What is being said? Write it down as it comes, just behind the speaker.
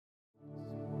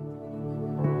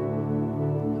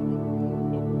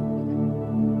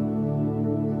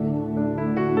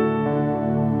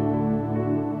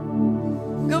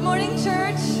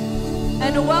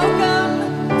and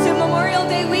welcome to Memorial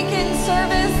Day weekend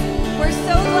service. We're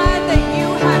so glad that you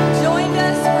have joined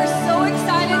us. We're so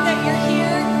excited that you're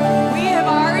here. We have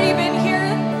already been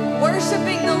here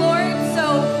worshiping the Lord,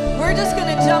 so we're just going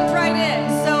to jump right in.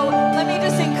 So let me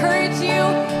just encourage you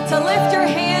to lift your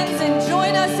hands and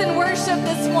join us in worship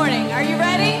this morning. Are you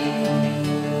ready?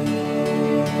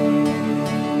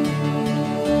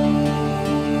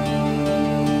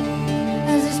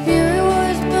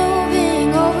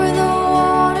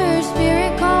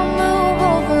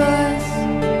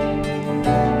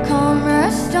 Come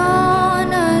rest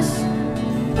on us.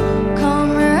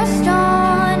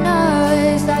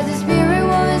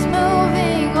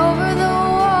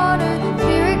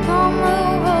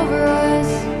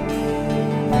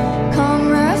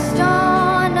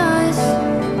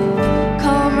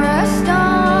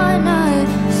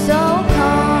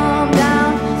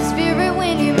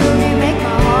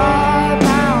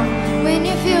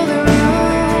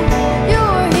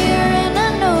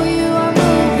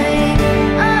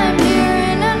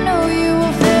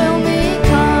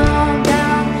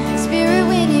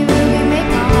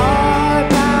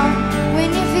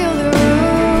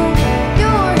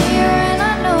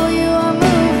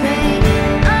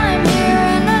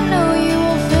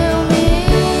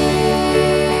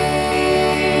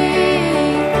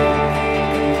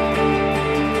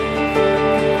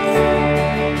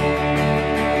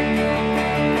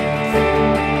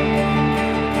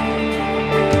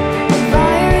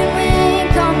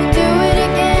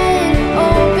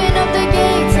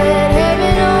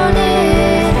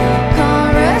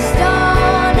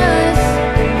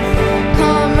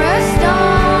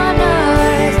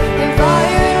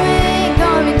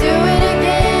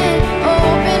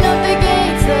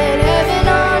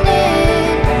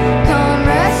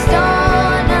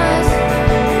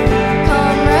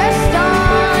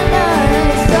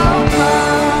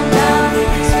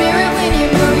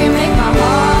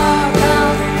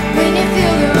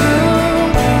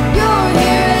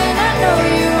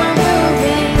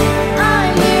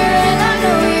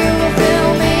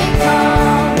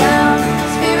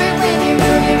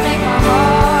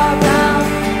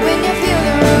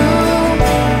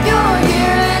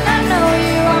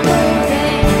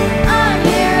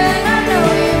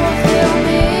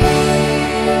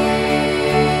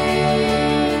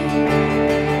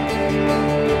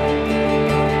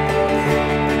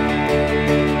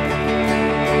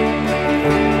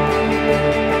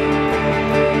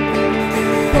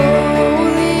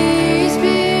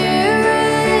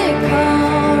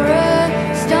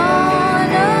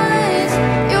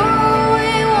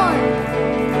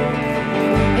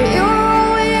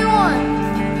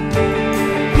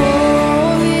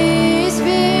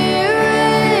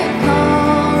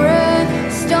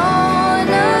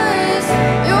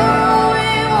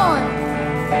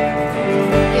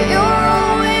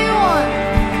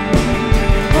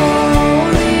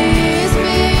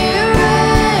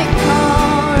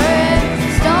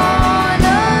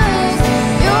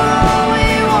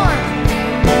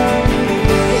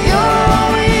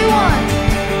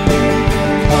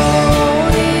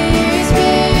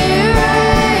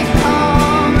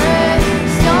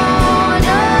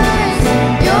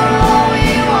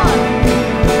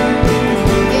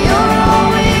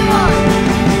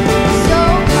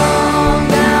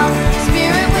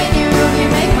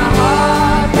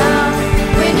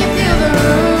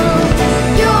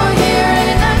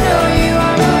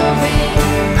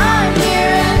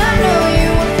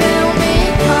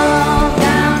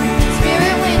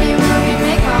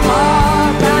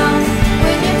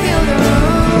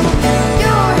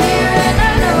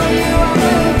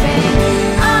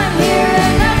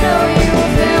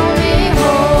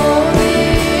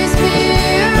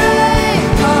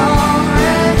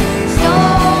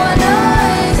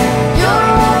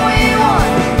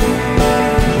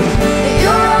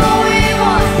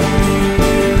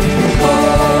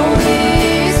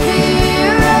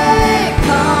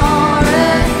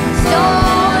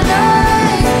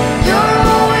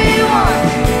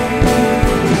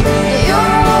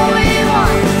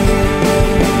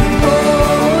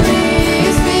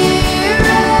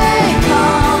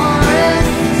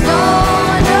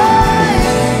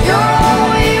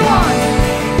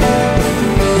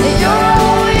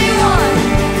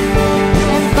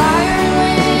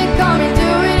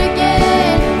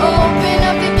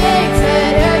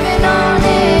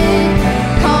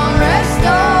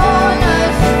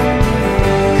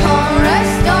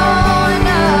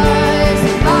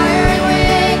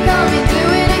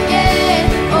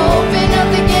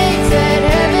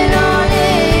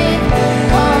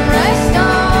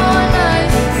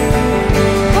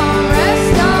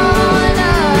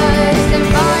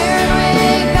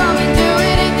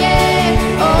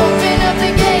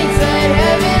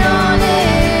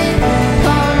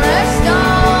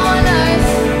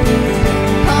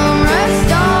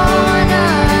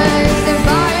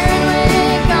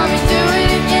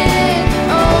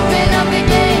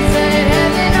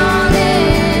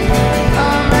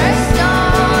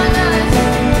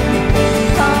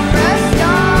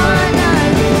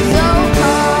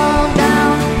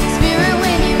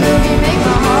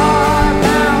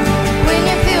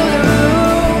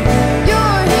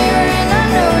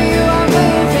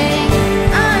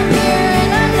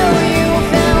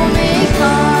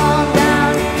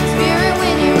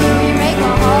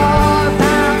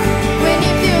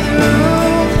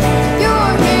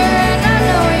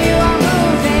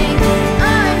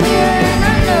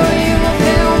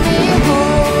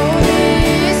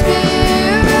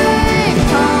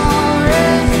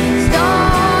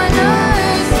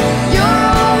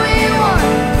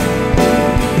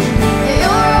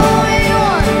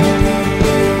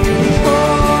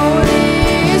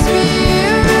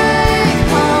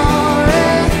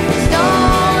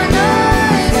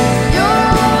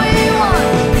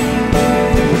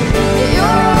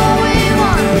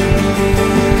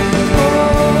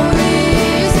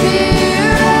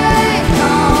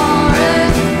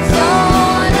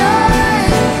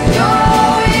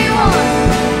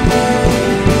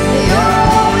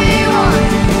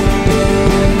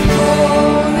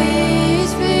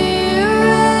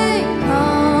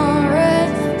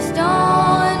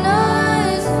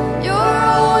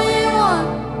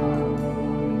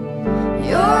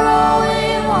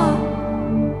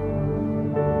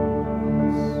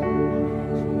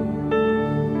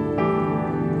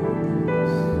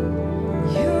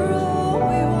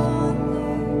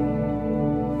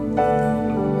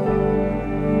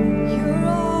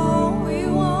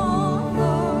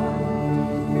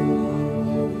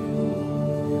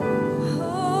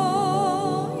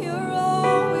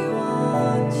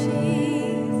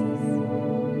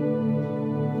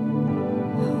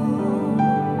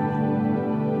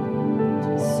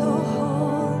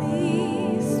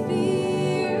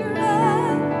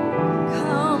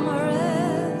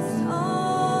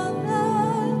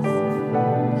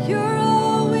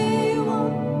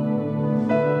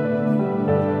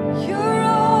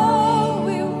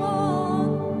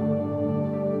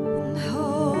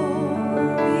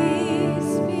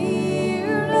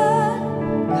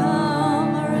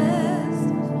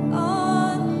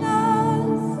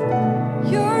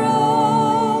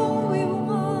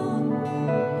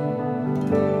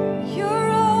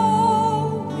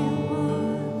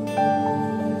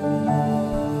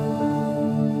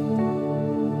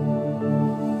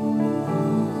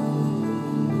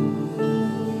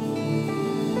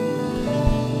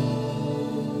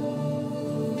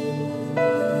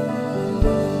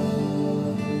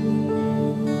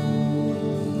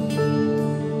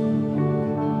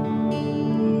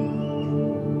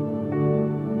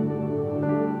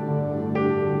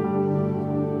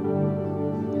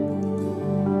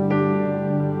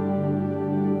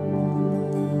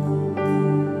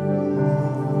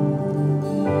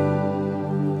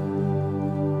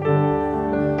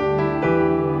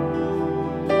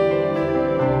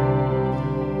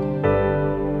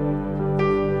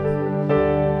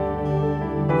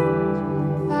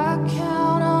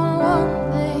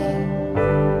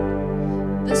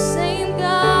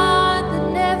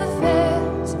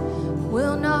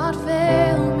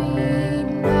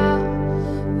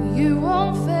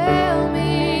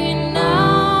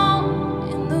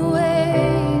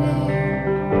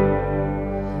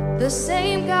 The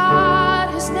same God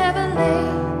has never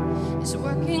late is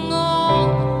working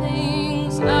all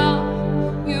things out.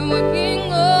 You're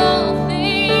working all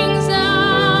things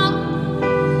out.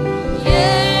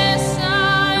 Yes,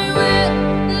 I will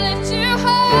lift you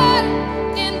high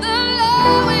in the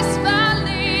lowest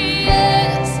valley.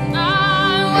 Yes,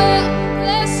 I will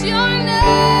bless your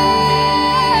name.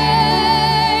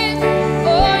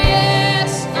 Oh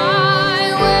yes, I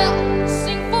will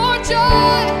sing for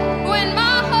joy when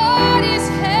my heart is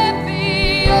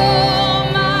heavy. All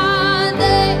my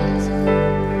days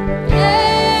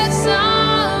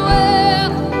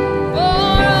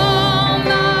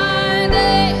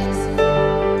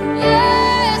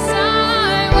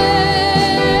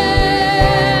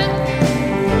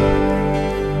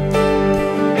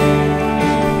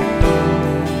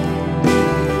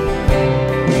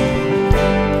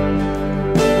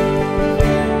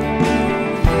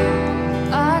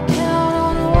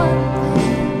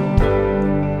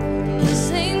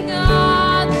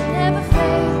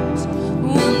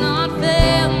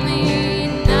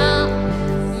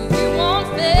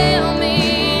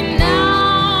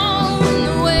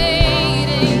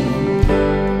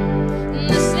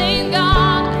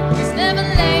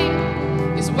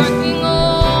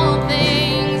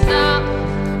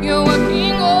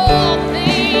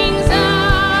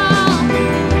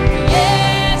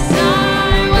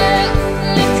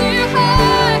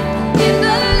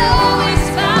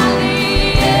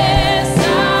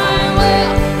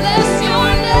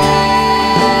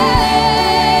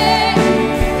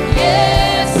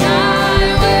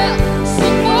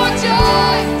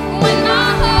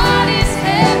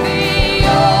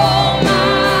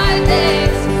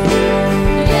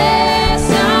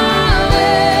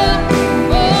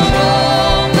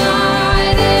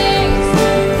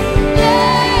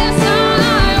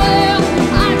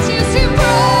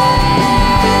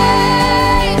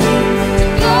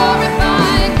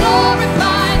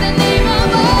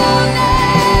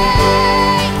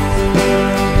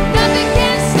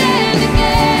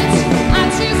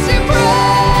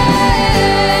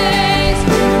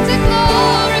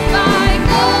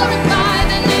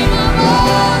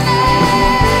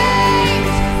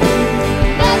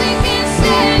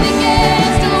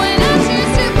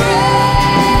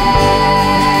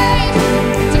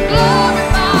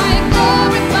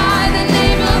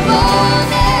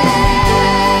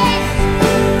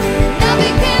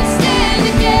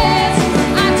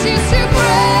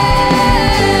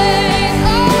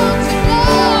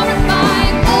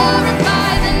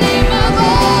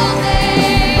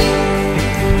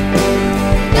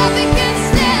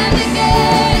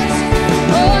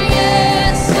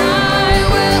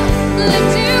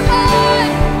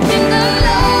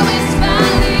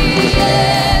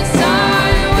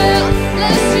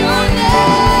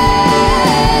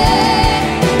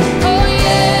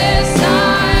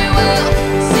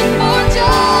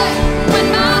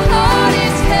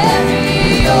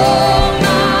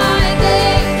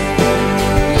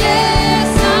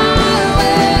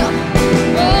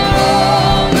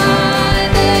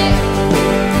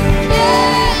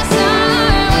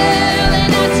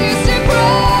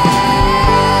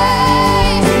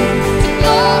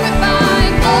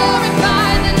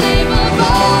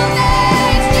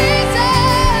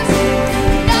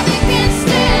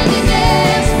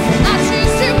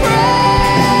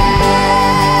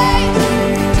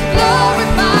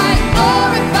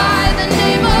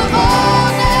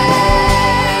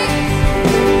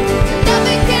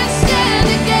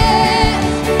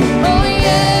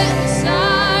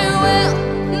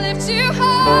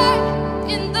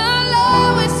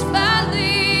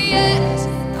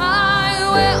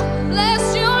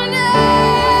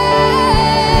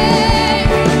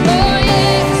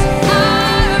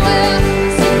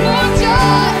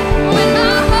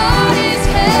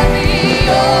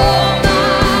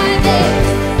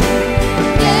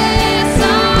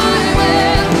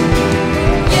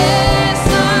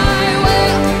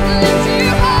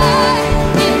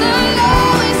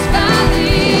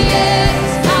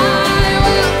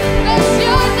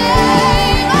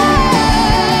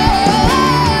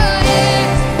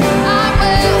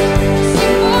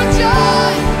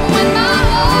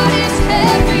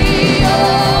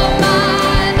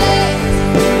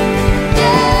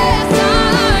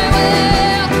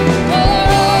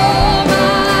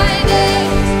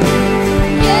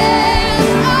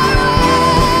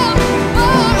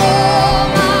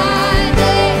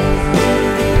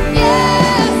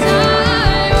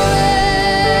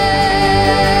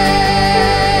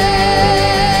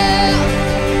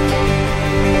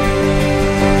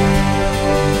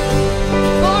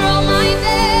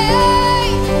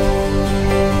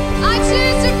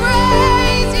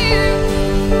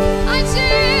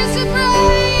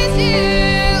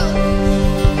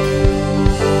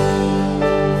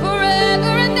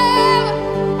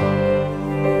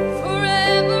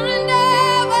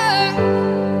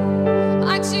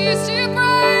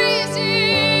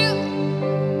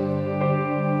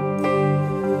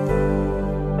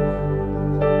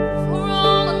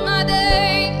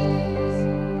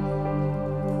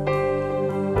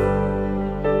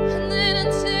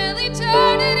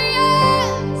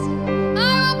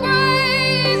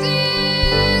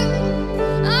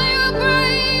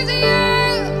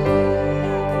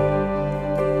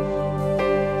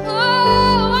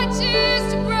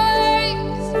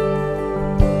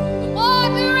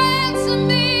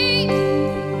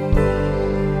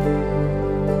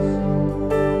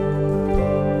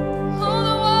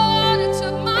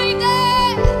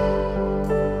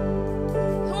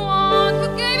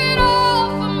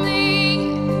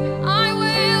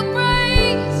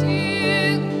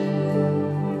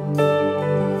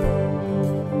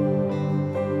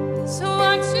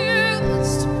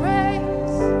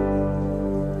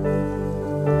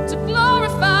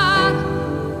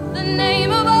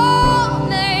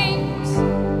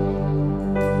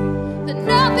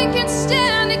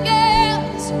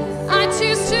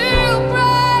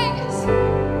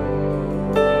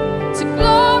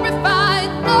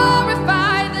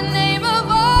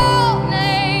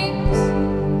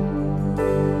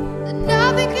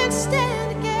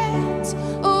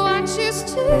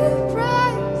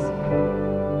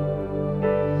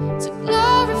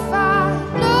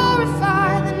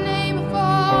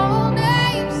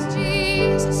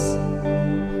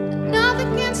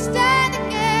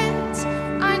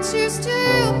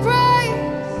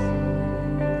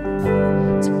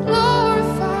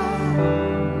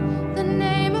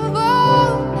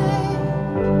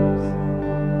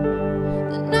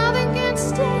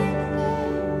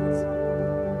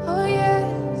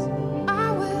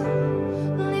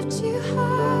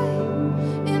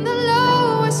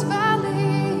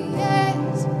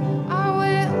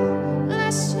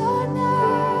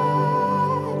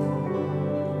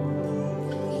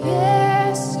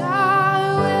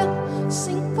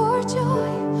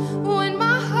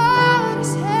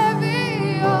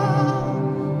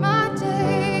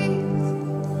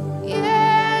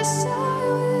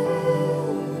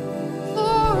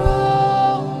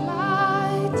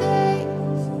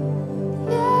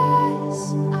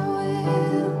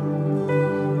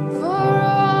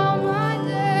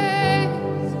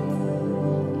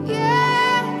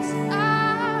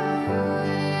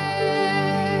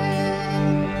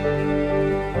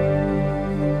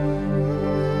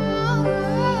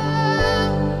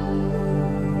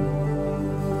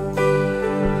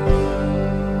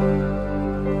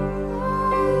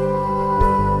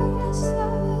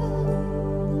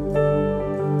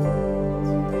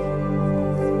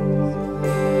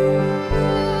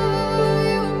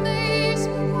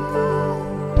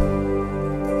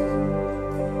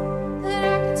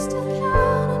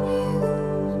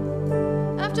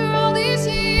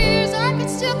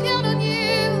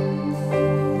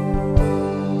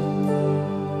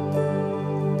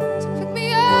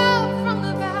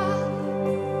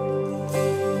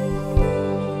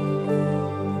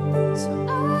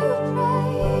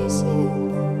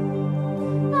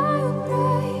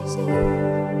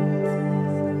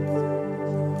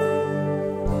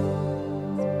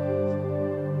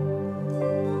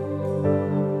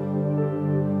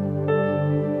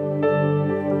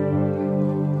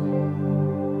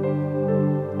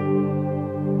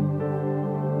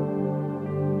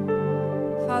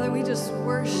we just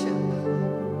worship.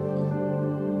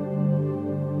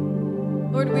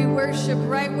 Lord, we worship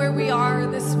right where we are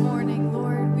this morning,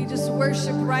 Lord. We just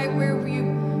worship right where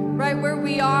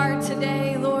we are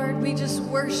today, Lord. We just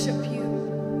worship you.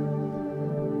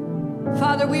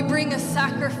 Father, we bring a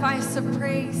sacrifice of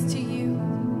praise to you.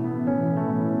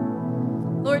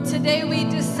 Lord, today we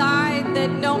decide that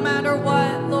no matter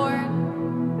what,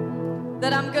 Lord,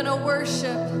 that I'm going to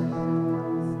worship.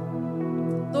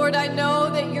 Lord, I know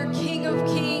that you're King of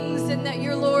Kings and that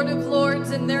you're Lord of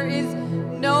Lords, and there is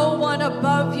no one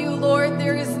above you, Lord.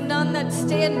 There is none that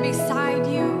stand beside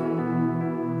you.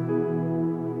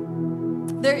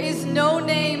 There is no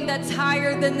name that's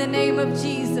higher than the name of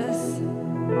Jesus.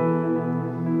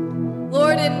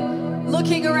 Lord, in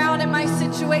looking around at my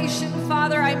situation,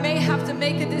 Father, I may have to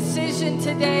make a decision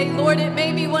today. Lord, it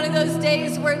may be one of those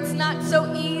days where it's not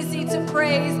so easy to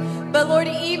praise. But Lord,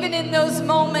 even in those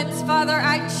moments, Father,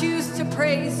 I choose to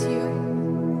praise you.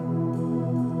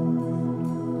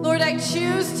 Lord, I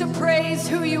choose to praise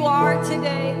who you are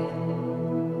today.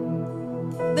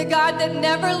 The God that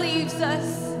never leaves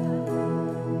us.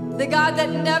 The God that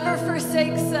never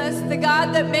forsakes us. The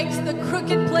God that makes the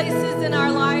crooked places in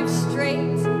our lives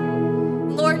straight.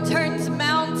 Lord, turns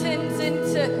mountains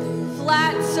into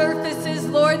flat surfaces,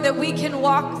 Lord, that we can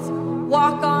walk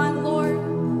on, Lord.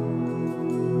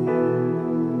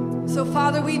 So,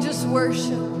 Father, we just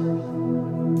worship.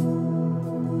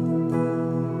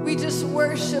 We just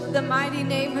worship the mighty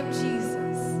name of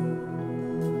Jesus.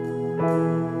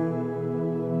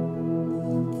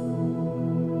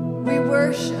 We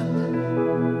worship.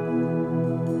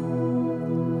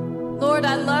 Lord,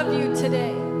 I love you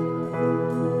today.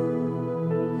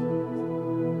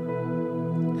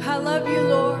 I love you,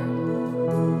 Lord.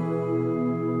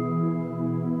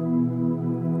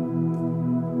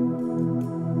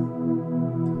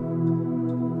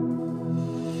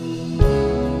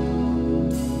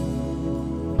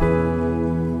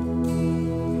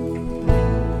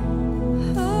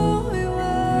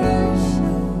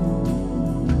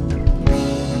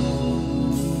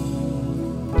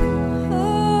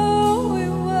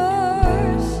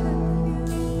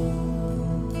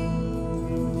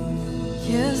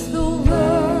 Yes, the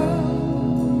world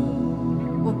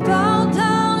will bow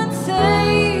down and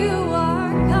say you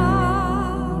are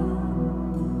God.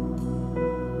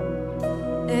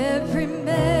 Every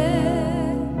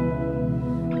man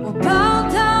will bow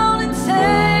down and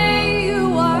say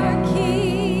you are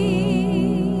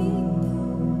King.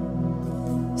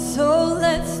 So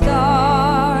let's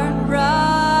start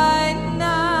right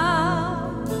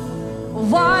now.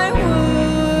 Why would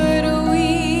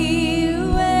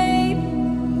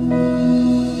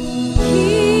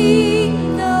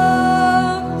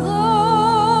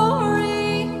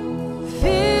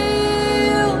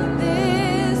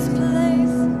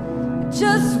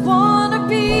just wanna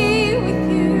be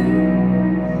with you.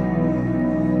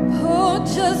 Oh,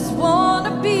 just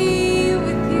wanna be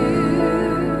with you.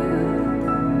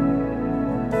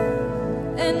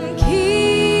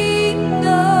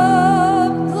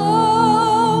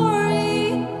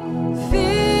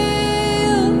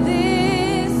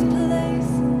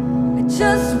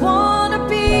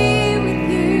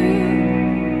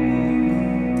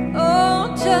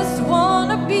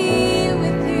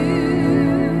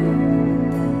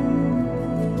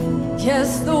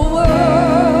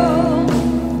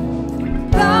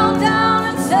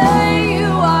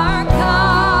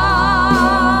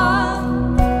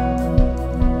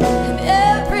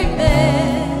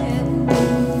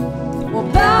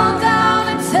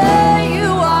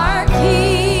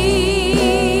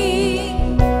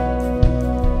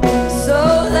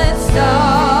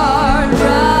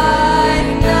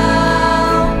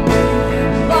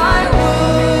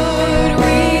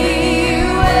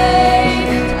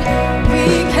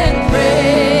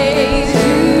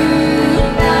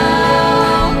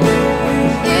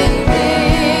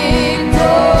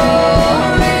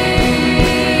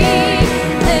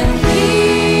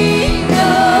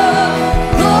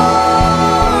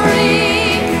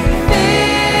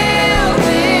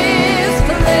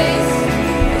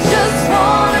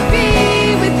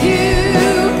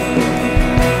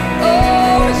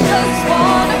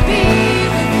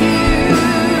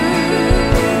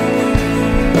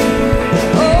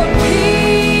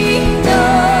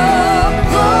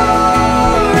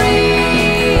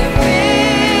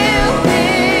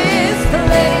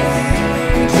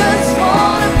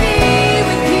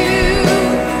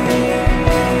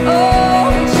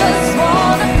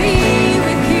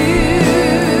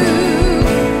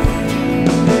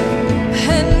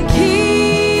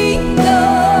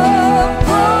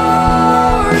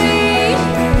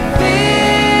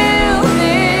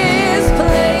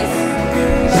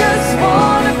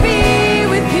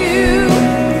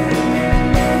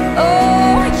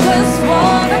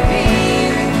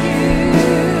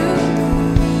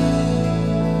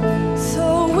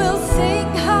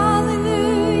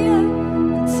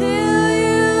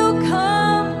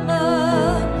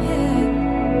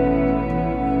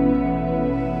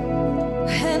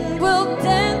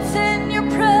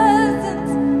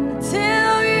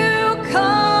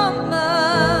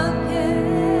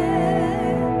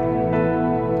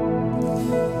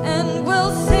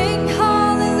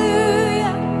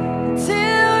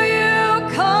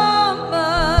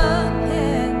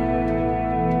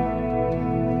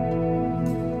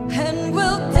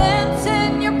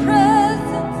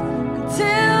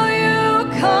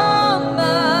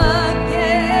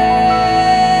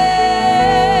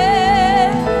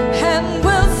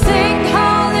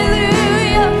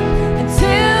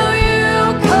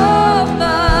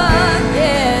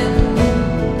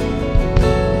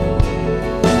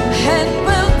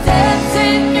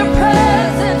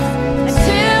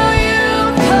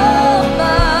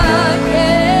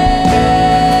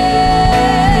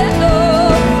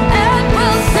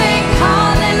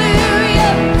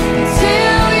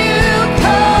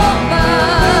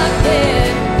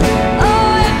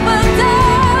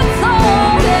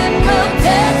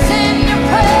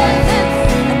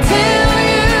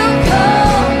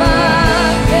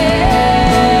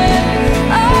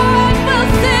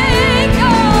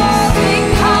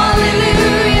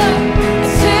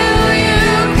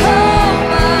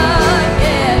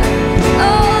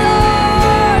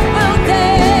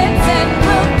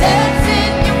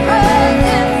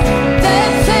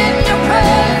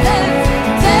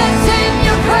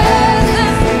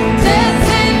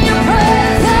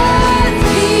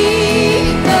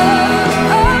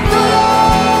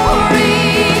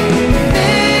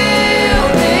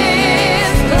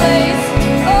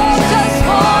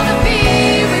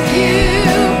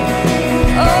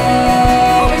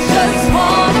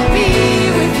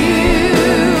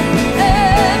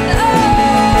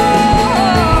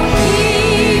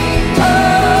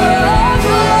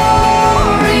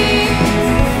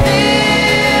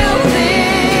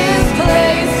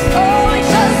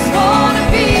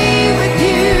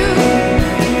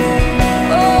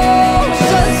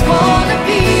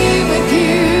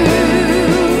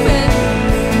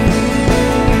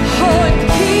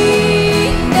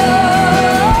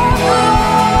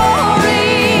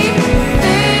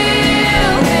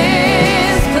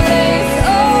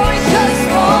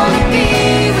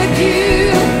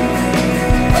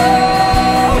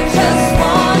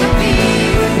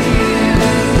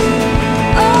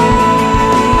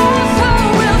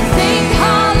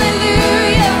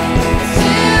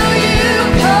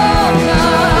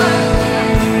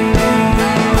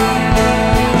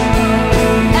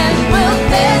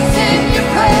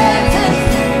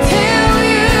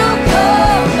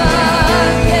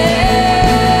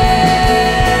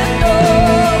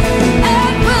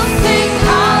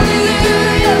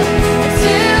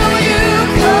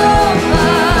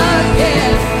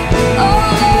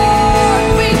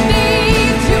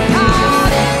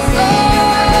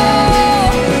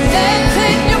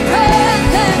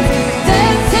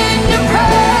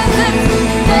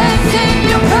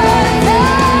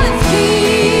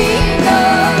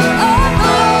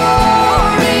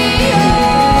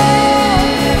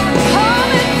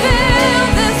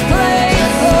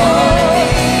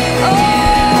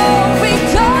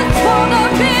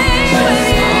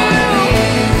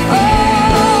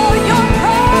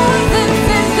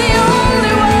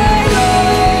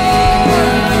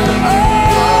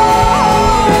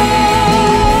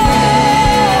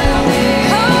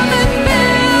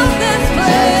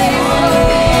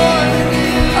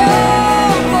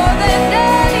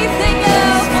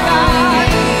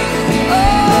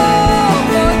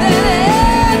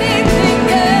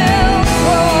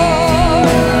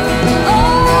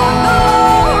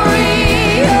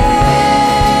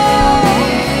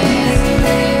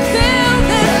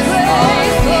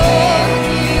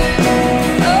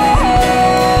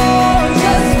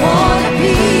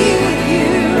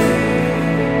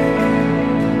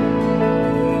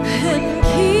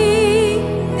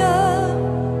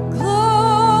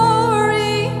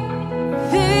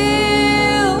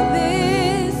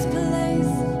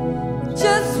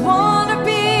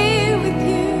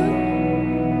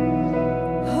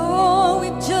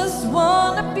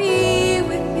 wanna be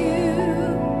with you.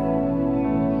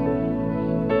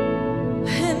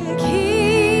 And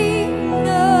King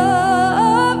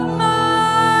of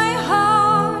my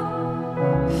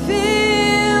heart,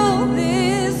 fill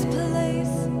this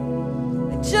place.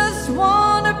 I just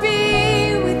wanna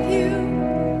be with you.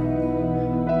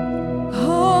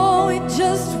 Oh, I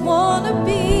just wanna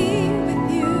be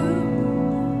with you.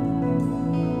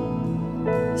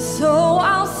 So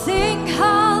I'll sing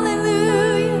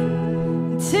hallelujah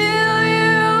till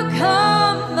you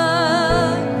come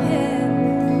again.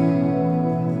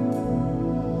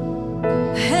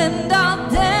 And I'll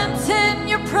dance in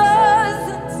your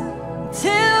presence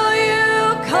till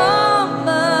you come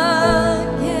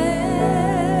again.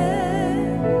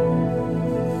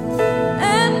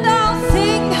 And I'll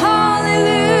sing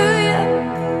hallelujah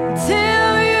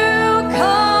till you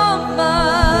come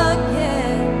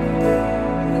again.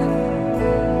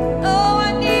 Oh,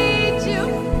 I need you.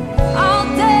 I'll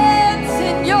dance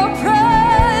in your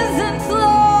presence,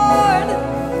 Lord,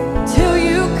 till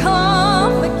you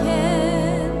come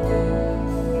again.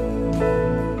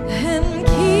 And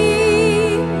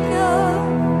King of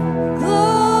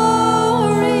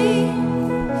glory,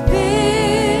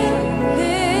 fill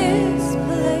this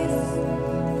place.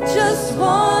 Just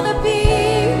wanna be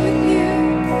with you.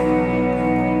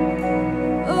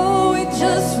 Oh, we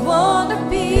just wanna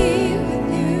be with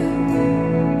you.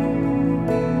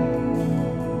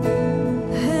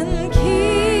 And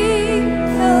King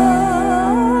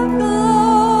of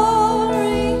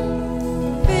glory,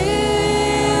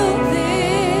 fill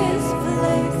this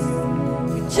place.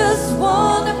 We just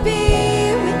wanna be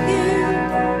with you.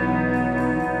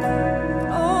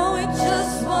 Oh, we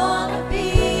just wanna be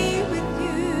with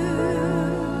you.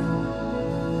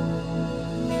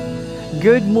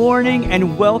 Good morning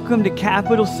and welcome to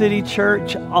Capital City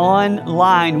Church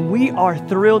Online. We are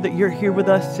thrilled that you're here with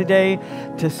us today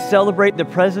to celebrate the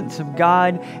presence of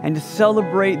God and to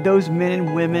celebrate those men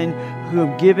and women who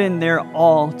have given their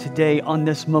all today on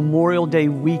this Memorial Day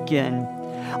weekend.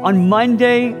 On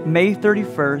Monday, May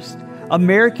 31st,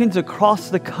 Americans across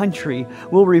the country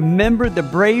will remember the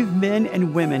brave men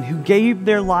and women who gave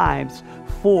their lives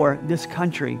for this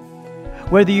country.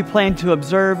 Whether you plan to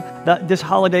observe this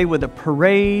holiday with a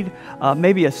parade,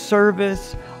 maybe a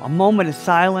service, a moment of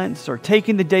silence, or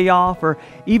taking the day off, or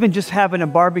even just having a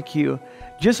barbecue,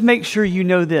 just make sure you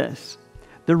know this.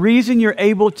 The reason you're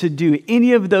able to do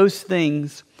any of those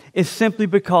things is simply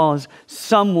because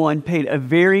someone paid a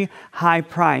very high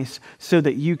price so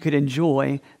that you could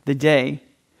enjoy the day.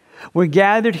 We're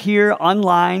gathered here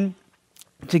online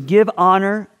to give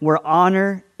honor where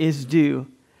honor is due.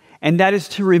 And that is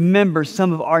to remember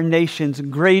some of our nation's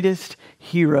greatest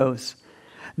heroes,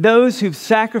 those who've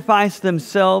sacrificed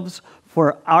themselves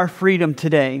for our freedom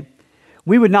today.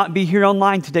 We would not be here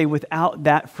online today without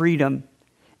that freedom.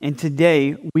 And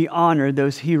today we honor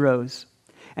those heroes.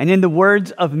 And in the words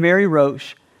of Mary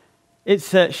Roche,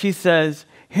 she says,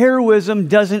 heroism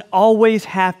doesn't always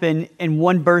happen in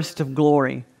one burst of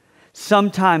glory.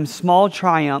 Sometimes small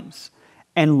triumphs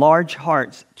and large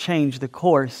hearts change the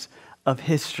course of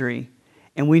history.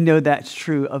 And we know that's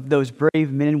true of those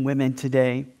brave men and women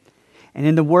today. And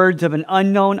in the words of an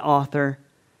unknown author,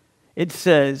 it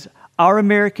says, our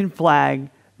American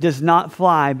flag does not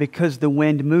fly because the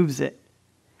wind moves it.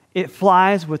 It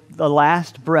flies with the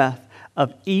last breath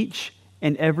of each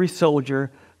and every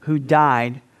soldier who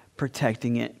died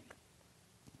protecting it.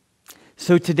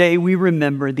 So today we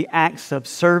remember the acts of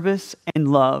service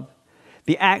and love,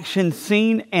 the actions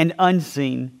seen and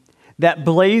unseen, that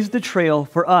blazed the trail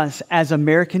for us as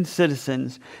American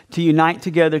citizens to unite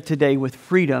together today with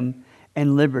freedom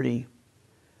and liberty.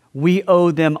 We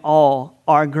owe them all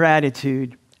our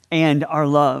gratitude and our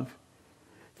love.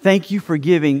 Thank you for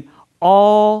giving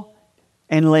all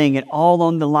and laying it all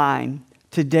on the line.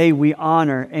 Today we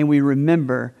honor and we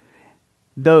remember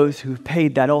those who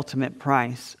paid that ultimate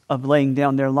price of laying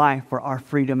down their life for our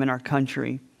freedom and our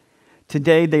country.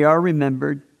 Today they are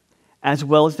remembered as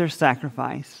well as their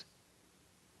sacrifice.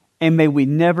 And may we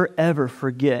never, ever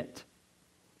forget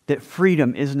that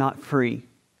freedom is not free.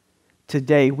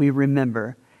 Today we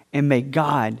remember, and may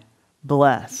God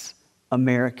bless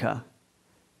America.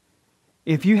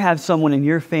 If you have someone in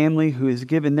your family who has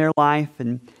given their life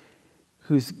and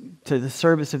who's to the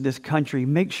service of this country,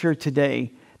 make sure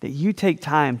today that you take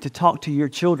time to talk to your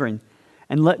children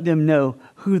and let them know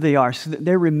who they are so that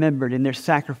they're remembered and their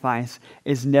sacrifice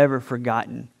is never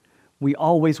forgotten. We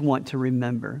always want to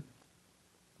remember.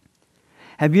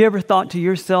 Have you ever thought to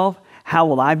yourself, how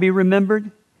will I be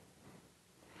remembered?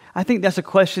 I think that's a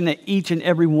question that each and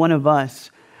every one of us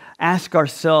ask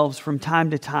ourselves from time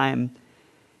to time.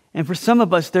 And for some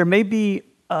of us, there may be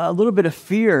a little bit of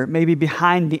fear maybe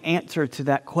behind the answer to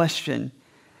that question.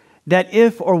 That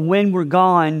if or when we're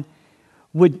gone,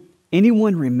 would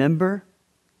anyone remember?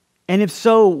 And if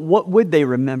so, what would they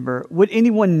remember? Would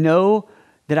anyone know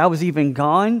that I was even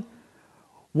gone?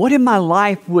 What in my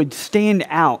life would stand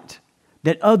out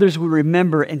that others would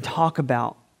remember and talk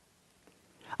about?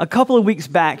 A couple of weeks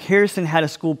back, Harrison had a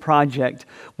school project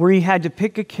where he had to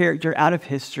pick a character out of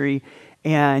history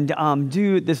and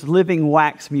do this living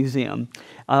wax museum.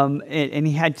 And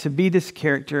he had to be this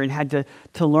character and had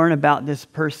to learn about this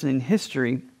person in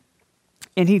history.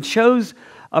 And he chose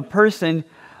a person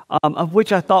of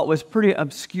which I thought was pretty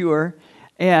obscure.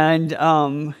 And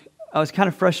I was kind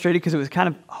of frustrated because it was kind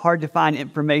of hard to find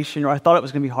information, or I thought it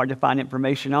was going to be hard to find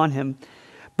information on him.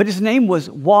 But his name was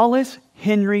Wallace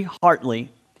Henry Hartley.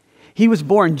 He was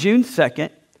born June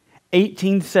 2nd,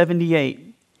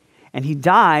 1878, and he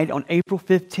died on April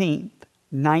 15th,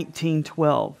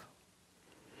 1912.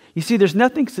 You see, there's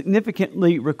nothing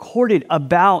significantly recorded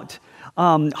about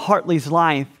Hartley's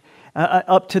life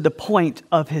up to the point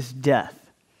of his death.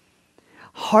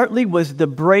 Hartley was the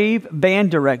brave band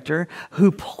director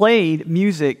who played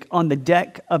music on the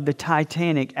deck of the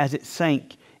Titanic as it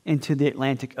sank into the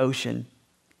Atlantic Ocean.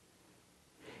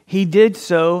 He did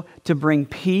so to bring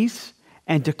peace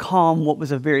and to calm what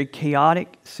was a very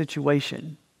chaotic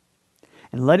situation.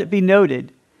 And let it be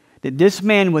noted that this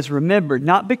man was remembered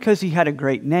not because he had a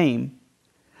great name,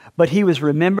 but he was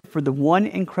remembered for the one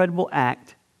incredible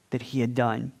act that he had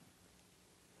done.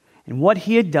 And what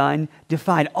he had done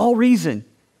defied all reason.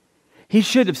 He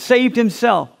should have saved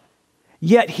himself,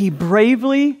 yet he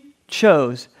bravely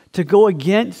chose to go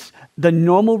against the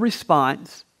normal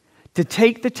response, to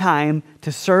take the time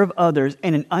to serve others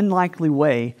in an unlikely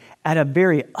way at a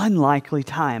very unlikely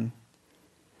time.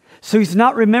 So he's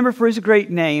not remembered for his great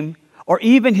name or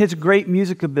even his great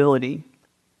music ability,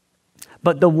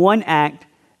 but the one act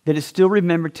that is still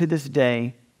remembered to this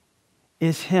day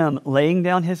is him laying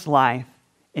down his life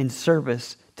in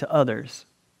service to others.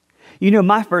 You know,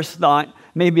 my first thought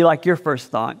may be like your first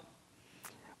thought.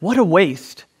 What a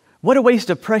waste. What a waste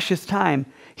of precious time.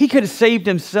 He could have saved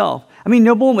himself. I mean,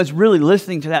 no one was really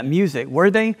listening to that music,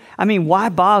 were they? I mean, why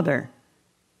bother?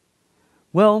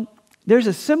 Well, there's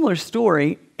a similar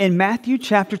story in Matthew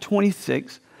chapter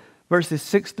 26, verses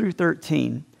 6 through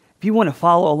 13. If you want to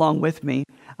follow along with me,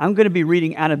 I'm going to be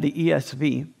reading out of the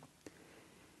ESV.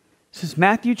 This is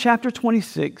Matthew chapter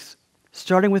 26,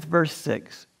 starting with verse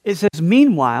 6. It says,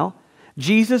 "Meanwhile,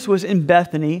 Jesus was in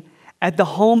Bethany at the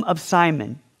home of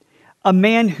Simon, a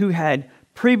man who had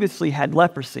previously had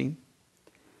leprosy.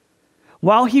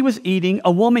 While he was eating,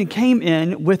 a woman came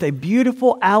in with a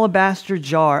beautiful alabaster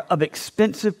jar of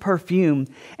expensive perfume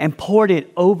and poured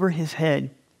it over his head.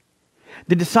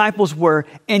 The disciples were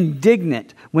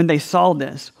indignant when they saw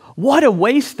this. "What a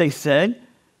waste," they said.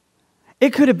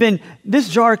 This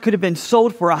jar could have been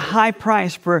sold for a high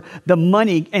price for the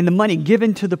money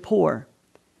given to the poor."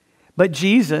 But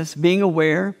Jesus, being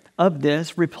aware of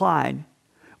this, replied,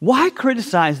 "Why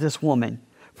criticize this woman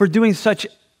for doing such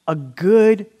a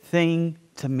good thing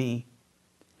to me?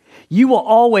 You will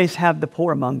always have the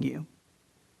poor among you,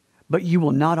 but you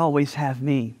will not always have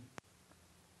me.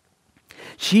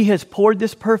 She has poured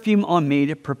this perfume on me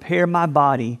to prepare my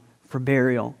body for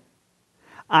burial.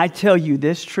 I tell you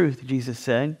this truth," Jesus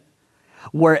said,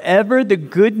 "wherever the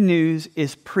good news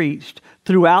is preached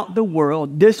throughout the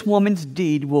world, this woman's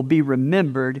deed will be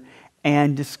remembered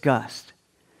and discussed."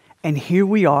 And here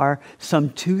we are, some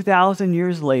 2,000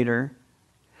 years later,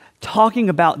 talking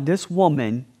about this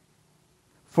woman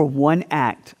for one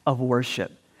act of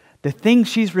worship. The thing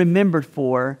she's remembered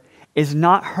for is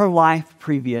not her life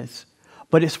previous,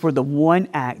 but it's for the one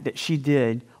act that she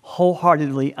did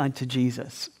wholeheartedly unto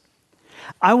Jesus.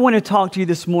 I want to talk to you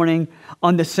this morning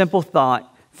on the simple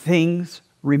thought, things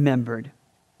remembered.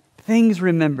 Things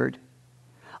remembered.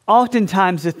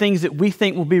 Oftentimes, the things that we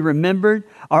think will be remembered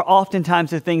are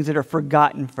oftentimes the things that are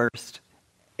forgotten first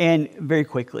and very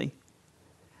quickly.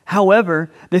 However,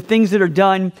 the things that are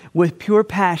done with pure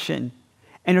passion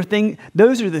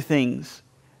those are the things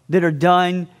that are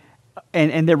done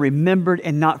and they're remembered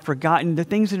and not forgotten. The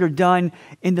things that are done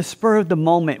in the spur of the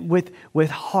moment with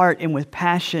heart and with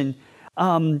passion,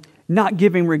 not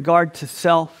giving regard to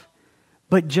self,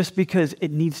 but just because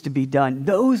it needs to be done.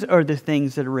 Those are the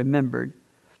things that are remembered.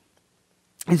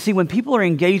 And see, when people are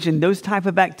engaged in those type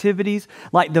of activities,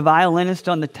 like the violinist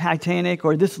on the Titanic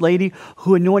or this lady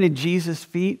who anointed Jesus'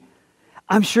 feet,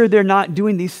 I'm sure they're not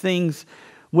doing these things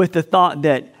with the thought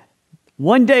that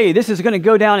one day this is going to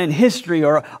go down in history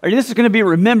or this is going to be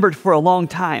remembered for a long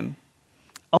time.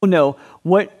 Oh no,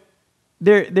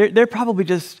 they're probably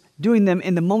just doing them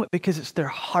in the moment because it's their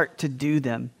heart to do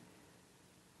them.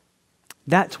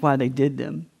 That's why they did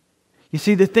them. You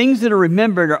see, the things that are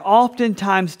remembered are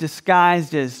oftentimes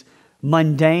disguised as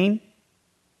mundane,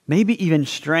 maybe even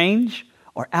strange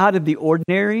or out of the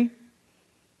ordinary.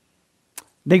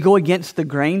 They go against the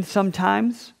grain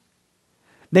sometimes.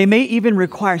 They may even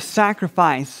require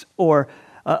sacrifice or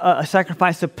a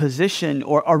sacrifice of position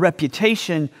or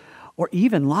reputation or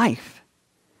even life.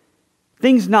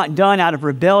 Things not done out of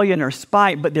rebellion or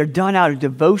spite, but they're done out of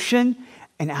devotion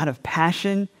and out of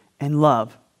passion and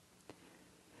love.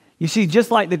 You see, just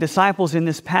like the disciples in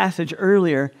this passage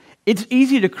earlier, it's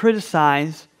easy to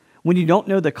criticize when you don't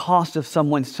know the cost of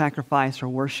someone's sacrifice or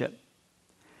worship.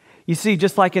 You see,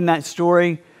 just like in that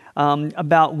story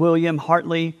about William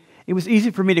Hartley, it was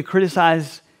easy for me to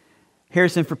criticize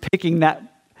Harrison for picking that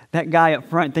guy up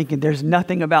front, thinking there's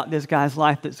nothing about this guy's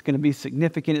life that's going to be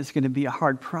significant. It's going to be a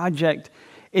hard project.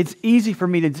 It's easy for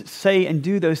me to say and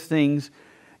do those things,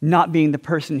 not being the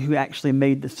person who actually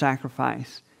made the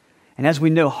sacrifice. And as we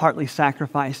know, Hartley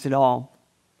sacrificed it all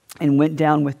and went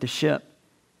down with the ship.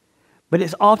 But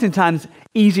it's oftentimes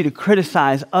easy to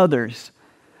criticize others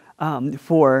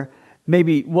for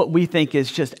maybe what we think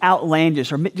is just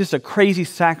outlandish or just a crazy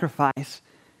sacrifice.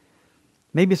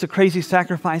 Maybe it's a crazy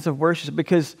sacrifice of worship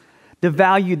because the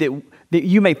value that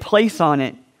you may place on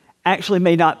it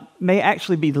may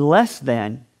actually be less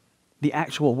than the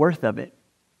actual worth of it.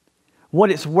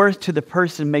 What it's worth to the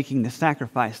person making the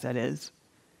sacrifice, that is.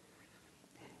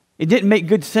 It didn't make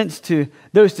good sense to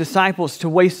those disciples to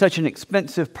waste such an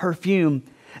expensive perfume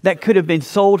that could have been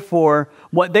sold for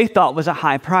what they thought was a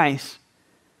high price.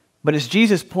 But as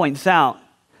Jesus points out,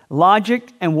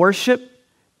 logic and worship,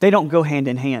 they don't go hand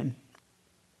in hand.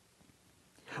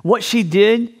 What she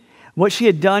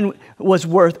had done was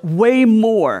worth way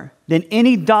more than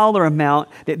any dollar amount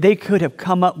that they could have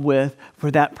come up with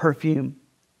for that perfume.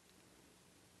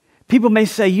 People may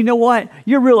say, you know what,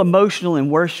 you're real emotional in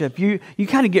worship. You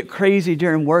kind of get crazy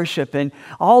during worship and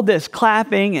all this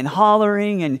clapping and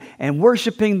hollering and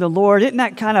worshiping the Lord. Isn't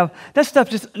that stuff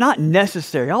just not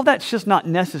necessary? All that's just not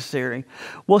necessary.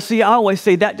 Well, see, I always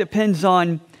say that depends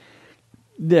on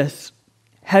this.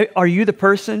 Are you the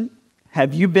person?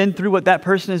 Have you been through what that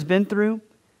person has been through?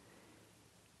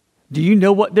 Do you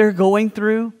know what they're going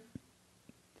through?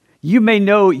 You may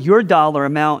know your dollar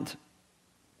amount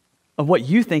of what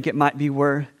you think it might be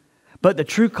worth, but the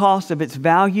true cost of its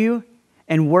value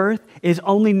and worth is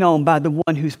only known by the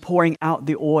one who's pouring out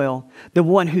the oil, the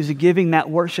one who's giving that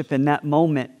worship in that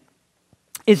moment.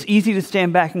 It's easy to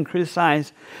stand back and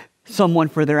criticize someone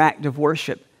for their act of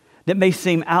worship that may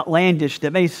seem outlandish,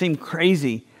 that may seem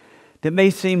crazy, that may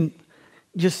seem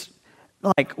just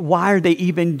like, why are they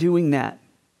even doing that?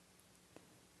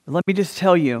 But let me just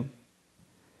tell you,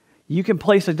 you can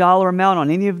place a dollar amount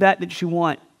on any of that you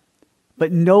want,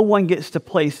 but no one gets to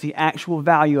place the actual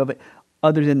value of it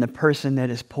other than the person that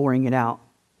is pouring it out.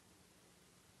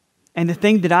 And the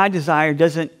thing that I desire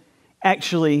doesn't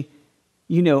actually,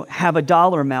 have a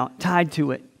dollar amount tied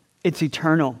to it. It's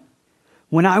eternal.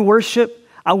 When I worship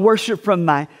from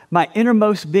my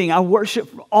innermost being. I worship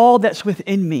from all that's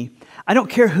within me. I don't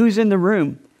care who's in the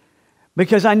room,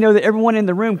 because I know that everyone in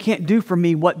the room can't do for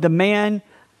me what the man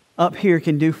up here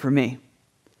can do for me.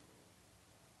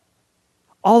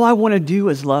 All I want to do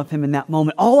is love him in that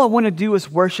moment. All I want to do is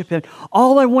worship him.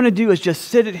 All I want to do is just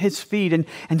sit at his feet.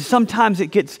 And sometimes it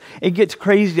gets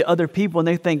crazy to other people, and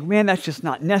they think, man, that's just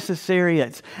not necessary.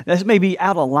 That's maybe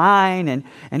out of line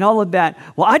and all of that.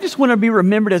 Well, I just want to be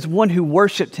remembered as one who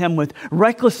worshiped him with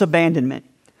reckless abandonment.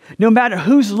 No matter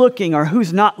who's looking or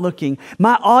who's not looking,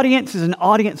 my audience is an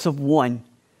audience of one.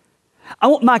 I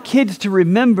want my kids to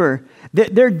remember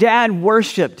that their dad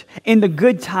worshiped in the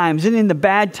good times and in the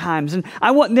bad times. And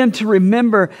I want them to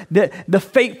remember the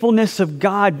faithfulness of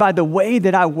God by the way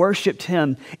that I worshiped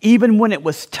him, even when it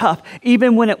was tough,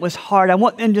 even when it was hard. I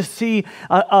want them to see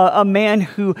a man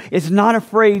who is not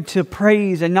afraid to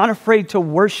praise and not afraid to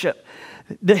worship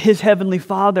his heavenly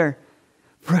Father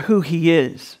for who he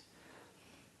is.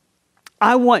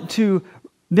 I want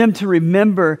them to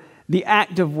remember the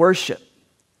act of worship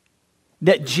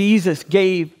that Jesus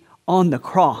gave on the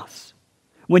cross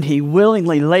when he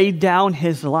willingly laid down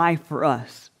his life for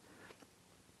us,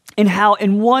 and how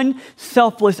in one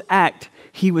selfless act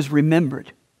he was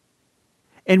remembered.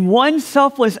 In one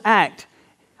selfless act,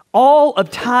 all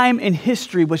of time and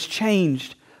history was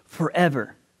changed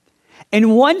forever.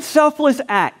 In one selfless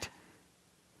act,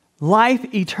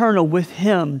 life eternal with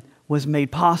him was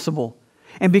made possible.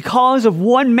 And because of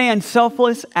one man's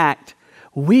selfless act,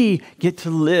 we get to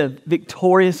live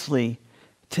victoriously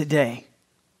today.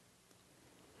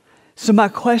 So my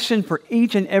question for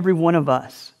each and every one of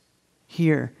us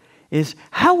here is,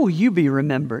 how will you be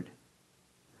remembered?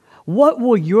 What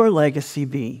will your legacy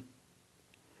be?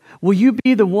 Will you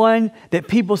be the one that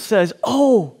people says,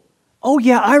 oh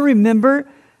yeah, I remember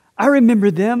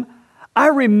them. I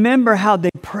remember how they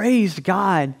praised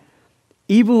God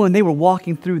even when they were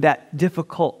walking through that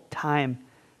difficult time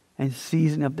and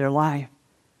season of their life.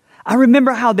 I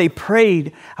remember how they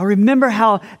prayed. I remember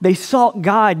how they sought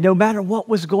God no matter what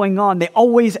was going on. They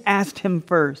always asked Him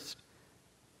first.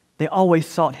 They always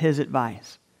sought His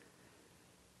advice.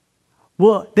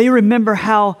 Well, they remember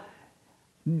how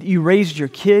you raised your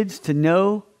kids to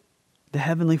know the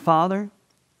Heavenly Father.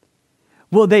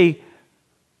 Will they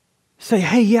say,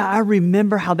 hey, yeah, I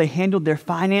remember how they handled their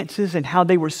finances and how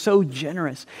they were so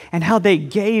generous and how they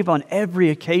gave on every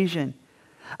occasion.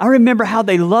 I remember how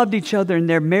they loved each other in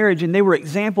their marriage and they were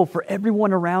example for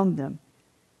everyone around them.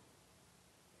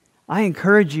 I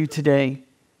encourage you today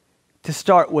to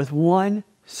start with one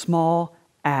small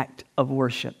act of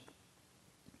worship.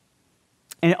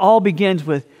 And it all begins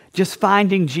with just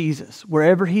finding Jesus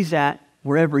wherever He's at,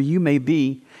 wherever you may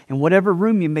be, in whatever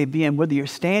room you may be in, whether you're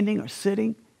standing or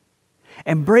sitting,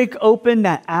 and break open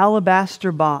that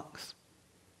alabaster box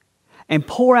and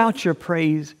pour out your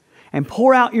praise and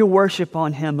pour out your worship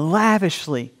on Him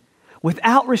lavishly,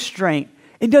 without restraint.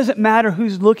 It doesn't matter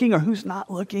who's looking or who's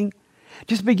not looking.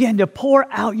 Just begin to pour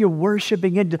out your worship,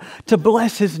 begin to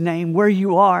bless His name where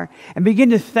you are, and begin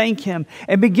to thank Him,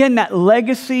 and begin that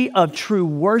legacy of true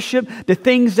worship, the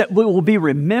things that will be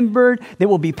remembered, that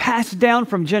will be passed down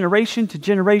from generation to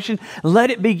generation.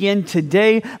 Let it begin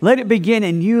today. Let it begin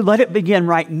in you. Let it begin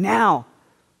right now,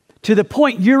 to the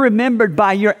point you're remembered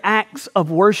by your acts of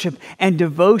worship and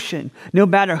devotion. No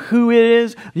matter who it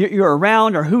is you're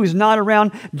around or who is not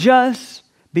around, just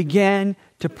begin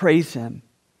to praise Him.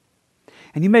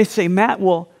 And you may say, Matt,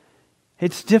 well,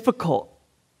 it's difficult.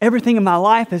 Everything in my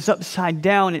life is upside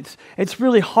down. It's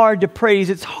really hard to praise.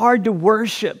 It's hard to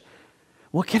worship.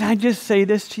 Well, can I just say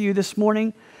this to you this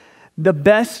morning? The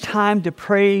best time to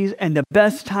praise and the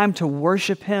best time to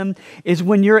worship Him is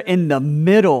when you're in the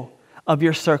middle of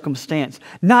your circumstance,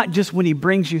 not just when He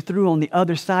brings you through on the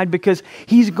other side, because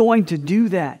He's going to do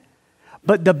that.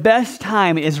 But the best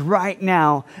time is right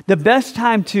now. The best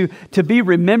time to be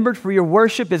remembered for your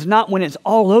worship is not when it's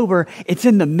all over. It's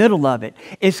in the middle of it.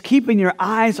 It's keeping your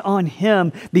eyes on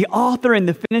Him, the author and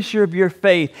the finisher of your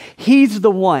faith. He's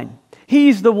the one.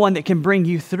 He's the one that can bring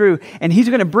you through. And He's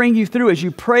going to bring you through as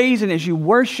you praise and as you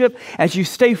worship, as you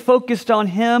stay focused on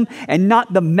Him and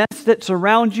not the mess that's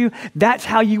around you. That's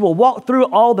how you will walk through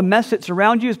all the mess that's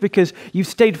around you, is because you've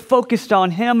stayed focused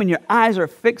on Him and your eyes are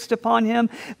fixed upon Him.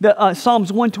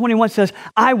 Psalms 121 says,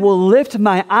 I will lift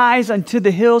my eyes unto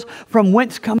the hills, from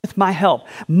whence cometh my help.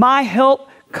 My help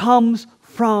comes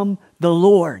from the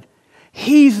Lord.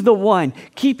 He's the one.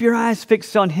 Keep your eyes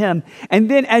fixed on Him.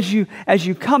 And then as you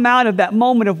come out of that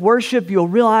moment of worship, you'll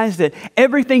realize that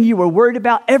everything you were worried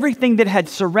about, everything that had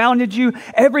surrounded you,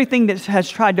 everything that has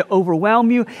tried to overwhelm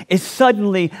you is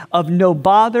suddenly of no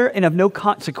bother and of no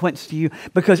consequence to you,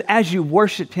 because as you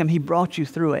worshiped Him, He brought you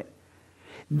through it.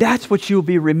 That's what you'll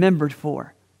be remembered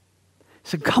for.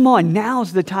 So come on,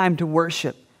 now's the time to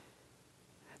worship.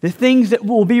 The things that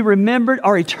will be remembered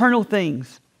are eternal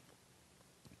things.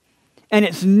 And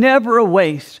it's never a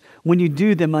waste when you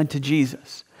do them unto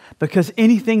Jesus, because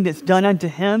anything that's done unto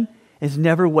Him is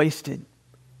never wasted.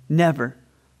 Never.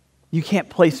 You can't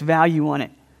place value on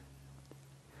it.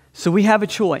 So we have a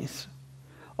choice.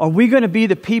 Are we going to be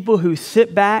the people who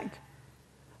sit back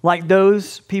like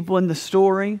those people in the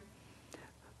story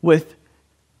with,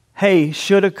 hey,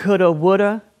 shoulda, coulda,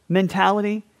 woulda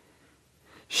mentality?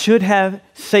 Should have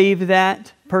saved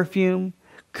that perfume.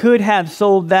 Could have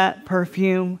sold that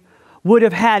perfume. Would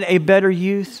have had a better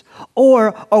use?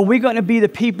 Or are we going to be the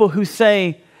people who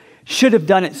say, should have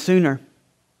done it sooner?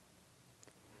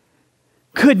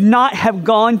 Could not have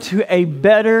gone to a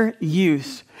better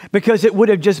use, because it would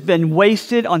have just been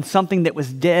wasted on something that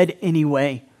was dead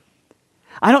anyway.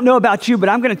 I don't know about you, but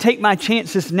I'm going to take my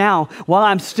chances now while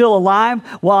I'm still alive,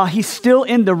 while He's still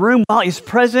in the room, while He's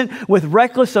present, with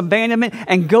reckless abandonment,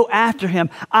 and go after Him.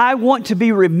 I want to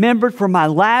be remembered for my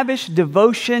lavish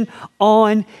devotion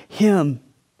on Him.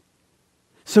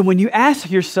 So when you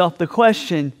ask yourself the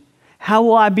question, how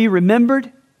will I be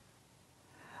remembered?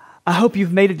 I hope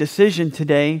you've made a decision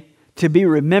today to be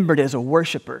remembered as a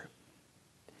worshiper.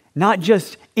 Not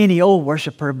just any old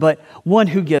worshiper, but one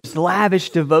who gives lavish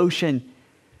devotion,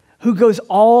 who goes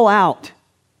all out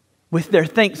with their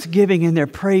thanksgiving and their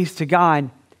praise to God.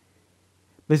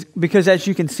 Because as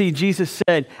you can see, Jesus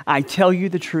said, I tell you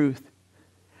the truth.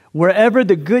 Wherever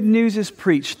the good news is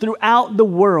preached throughout the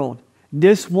world,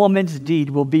 this woman's deed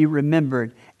will be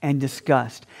remembered and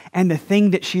discussed. And the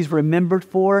thing that she's remembered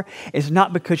for is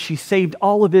not because she saved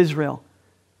all of Israel.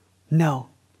 No,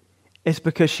 it's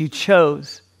because she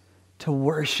chose to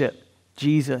worship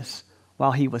Jesus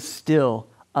while he was still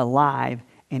alive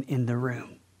and in the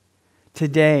room.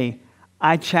 Today,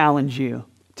 I challenge you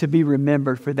to be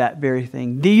remembered for that very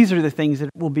thing. These are the things that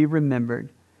will be remembered.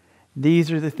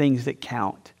 These are the things that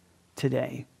count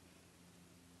today.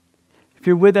 If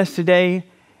you're with us today,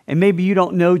 and maybe you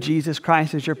don't know Jesus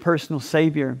Christ as your personal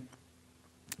Savior,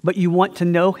 but you want to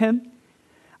know him,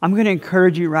 I'm going to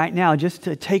encourage you right now just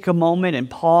to take a moment and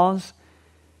pause,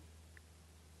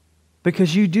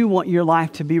 because you do want your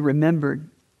life to be remembered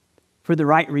for the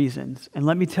right reasons. And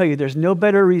let me tell you, there's no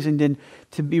better reason than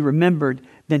to be remembered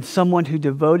than someone who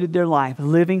devoted their life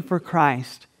living for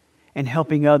Christ and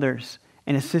helping others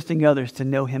and assisting others to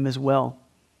know him as well.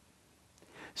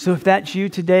 So if that's you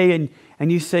today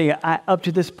and you say, up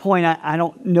to this point, I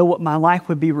don't know what my life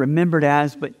would be remembered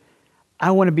as, but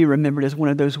I want to be remembered as one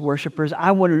of those worshipers.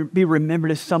 I want to be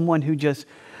remembered as someone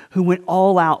who went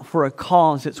all out for a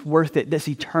cause that's worth it, that's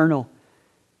eternal.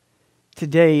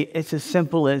 Today, it's as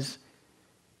simple as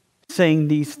saying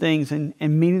these things and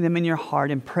meaning them in your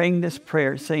heart and praying this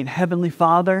prayer, saying, Heavenly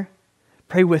Father,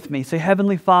 pray with me. Say,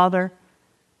 Heavenly Father,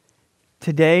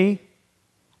 today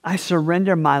I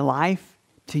surrender my life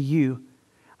to you.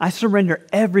 I surrender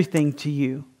everything to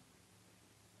you.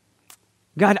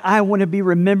 God, I want to be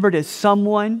remembered as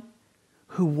someone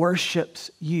who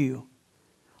worships you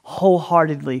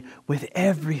wholeheartedly with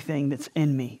everything that's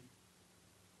in me.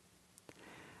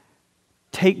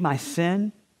 Take my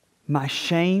sin, my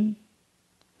shame,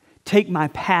 take my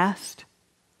past,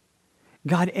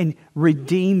 God, and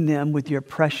redeem them with your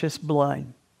precious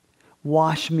blood.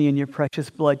 Wash me in your precious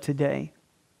blood today.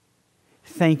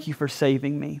 Thank you for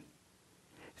saving me.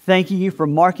 Thank you for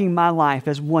marking my life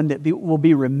as one that will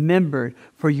be remembered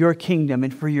for your kingdom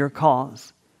and for your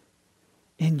cause.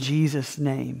 In Jesus'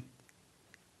 name,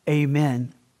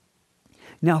 amen.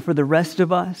 Now for the rest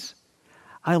of us,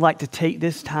 I'd like to take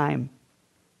this time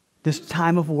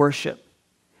of worship,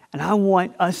 and I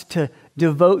want us to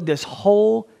devote this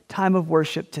whole time of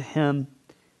worship to him.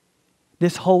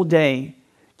 This whole day,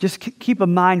 just keep a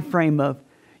mind frame of,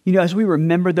 as we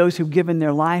remember those who've given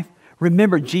their life,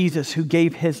 remember Jesus who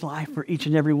gave his life for each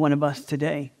and every one of us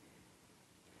today.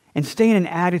 And stay in an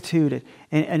attitude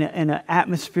and an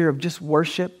atmosphere of just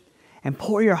worship and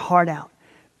pour your heart out.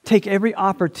 Take every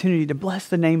opportunity to bless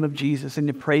the name of Jesus and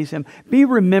to praise him. Be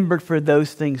remembered for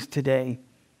those things today,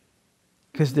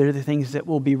 because they're the things that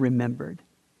will be remembered.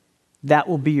 That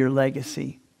will be your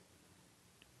legacy.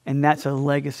 And that's a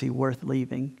legacy worth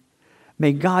leaving.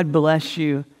 May God bless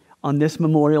you on this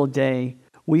Memorial Day.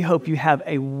 We hope you have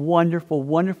a wonderful,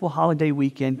 wonderful holiday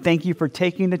weekend. Thank you for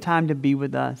taking the time to be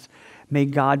with us. May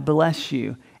God bless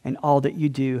you in all that you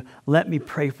do. Let me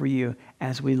pray for you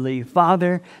as we leave.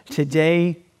 Father,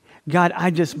 today, God, I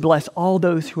just bless all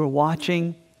those who are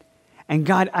watching. And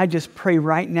God, I just pray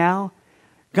right now,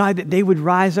 God, that they would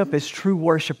rise up as true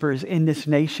worshipers in this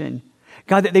nation.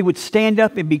 God, that they would stand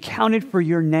up and be counted for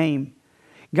your name.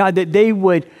 God, that they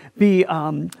would be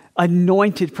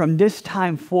anointed from this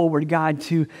time forward, God,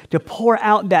 to pour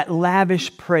out that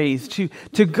lavish praise,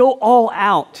 to go all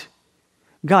out,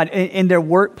 God, in their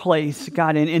workplace,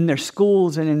 God, and in their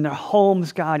schools and in their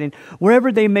homes, God, and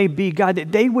wherever they may be, God,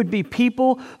 that they would be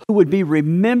people who would be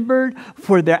remembered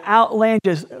for their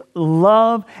outlandish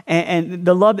love and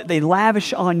the love that they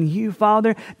lavish on you,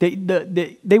 Father.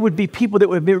 They would be people that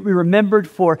would be remembered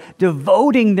for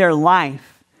devoting their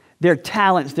life, their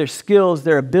talents, their skills,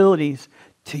 their abilities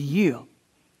to you.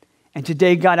 And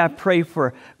today, God, I pray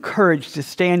for courage to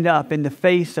stand up in the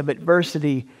face of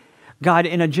adversity, God,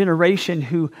 in a generation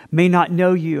who may not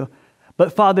know you.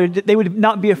 But Father, they would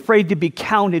not be afraid to be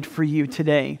counted for you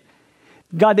today.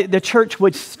 God, that the church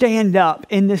would stand up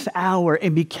in this hour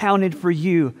and be counted for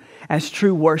you as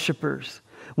true worshipers.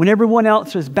 When everyone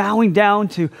else is bowing down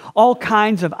to all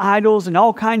kinds of idols and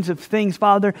all kinds of things,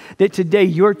 Father, that today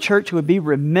your church would be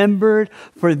remembered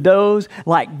for those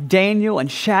like Daniel and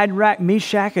Shadrach,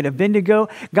 Meshach, and Abednego.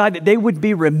 God, that they would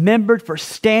be remembered for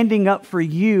standing up for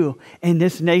you in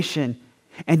this nation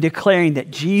and declaring that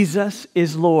Jesus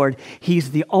is Lord.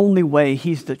 He's the only way,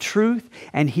 he's the truth,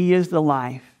 and he is the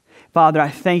life. Father, I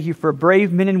thank you for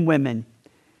brave men and women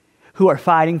who are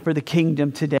fighting for the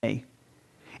kingdom today.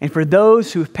 And for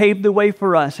those who've paved the way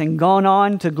for us and gone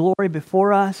on to glory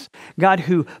before us, God,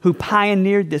 who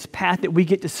pioneered this path that we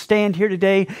get to stand here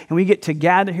today and we get to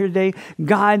gather here today,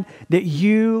 God, that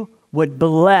you would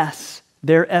bless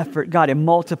their effort, God, and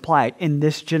multiply it in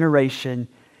this generation.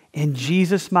 In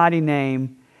Jesus' mighty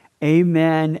name,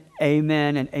 amen,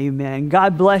 amen, and amen.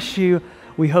 God bless you.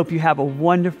 We hope you have a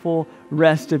wonderful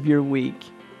rest of your week.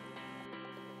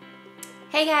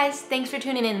 Hey guys, thanks for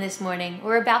tuning in this morning.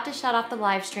 We're about to shut off the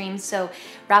live stream, so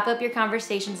wrap up your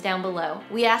conversations down below.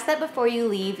 We ask that before you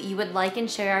leave, you would like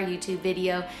and share our YouTube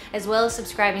video, as well as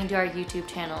subscribing to our YouTube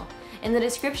channel. In the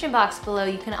description box below,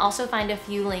 you can also find a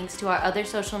few links to our other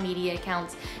social media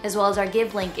accounts, as well as our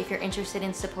Give link if you're interested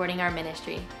in supporting our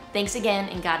ministry. Thanks again,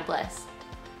 and God bless.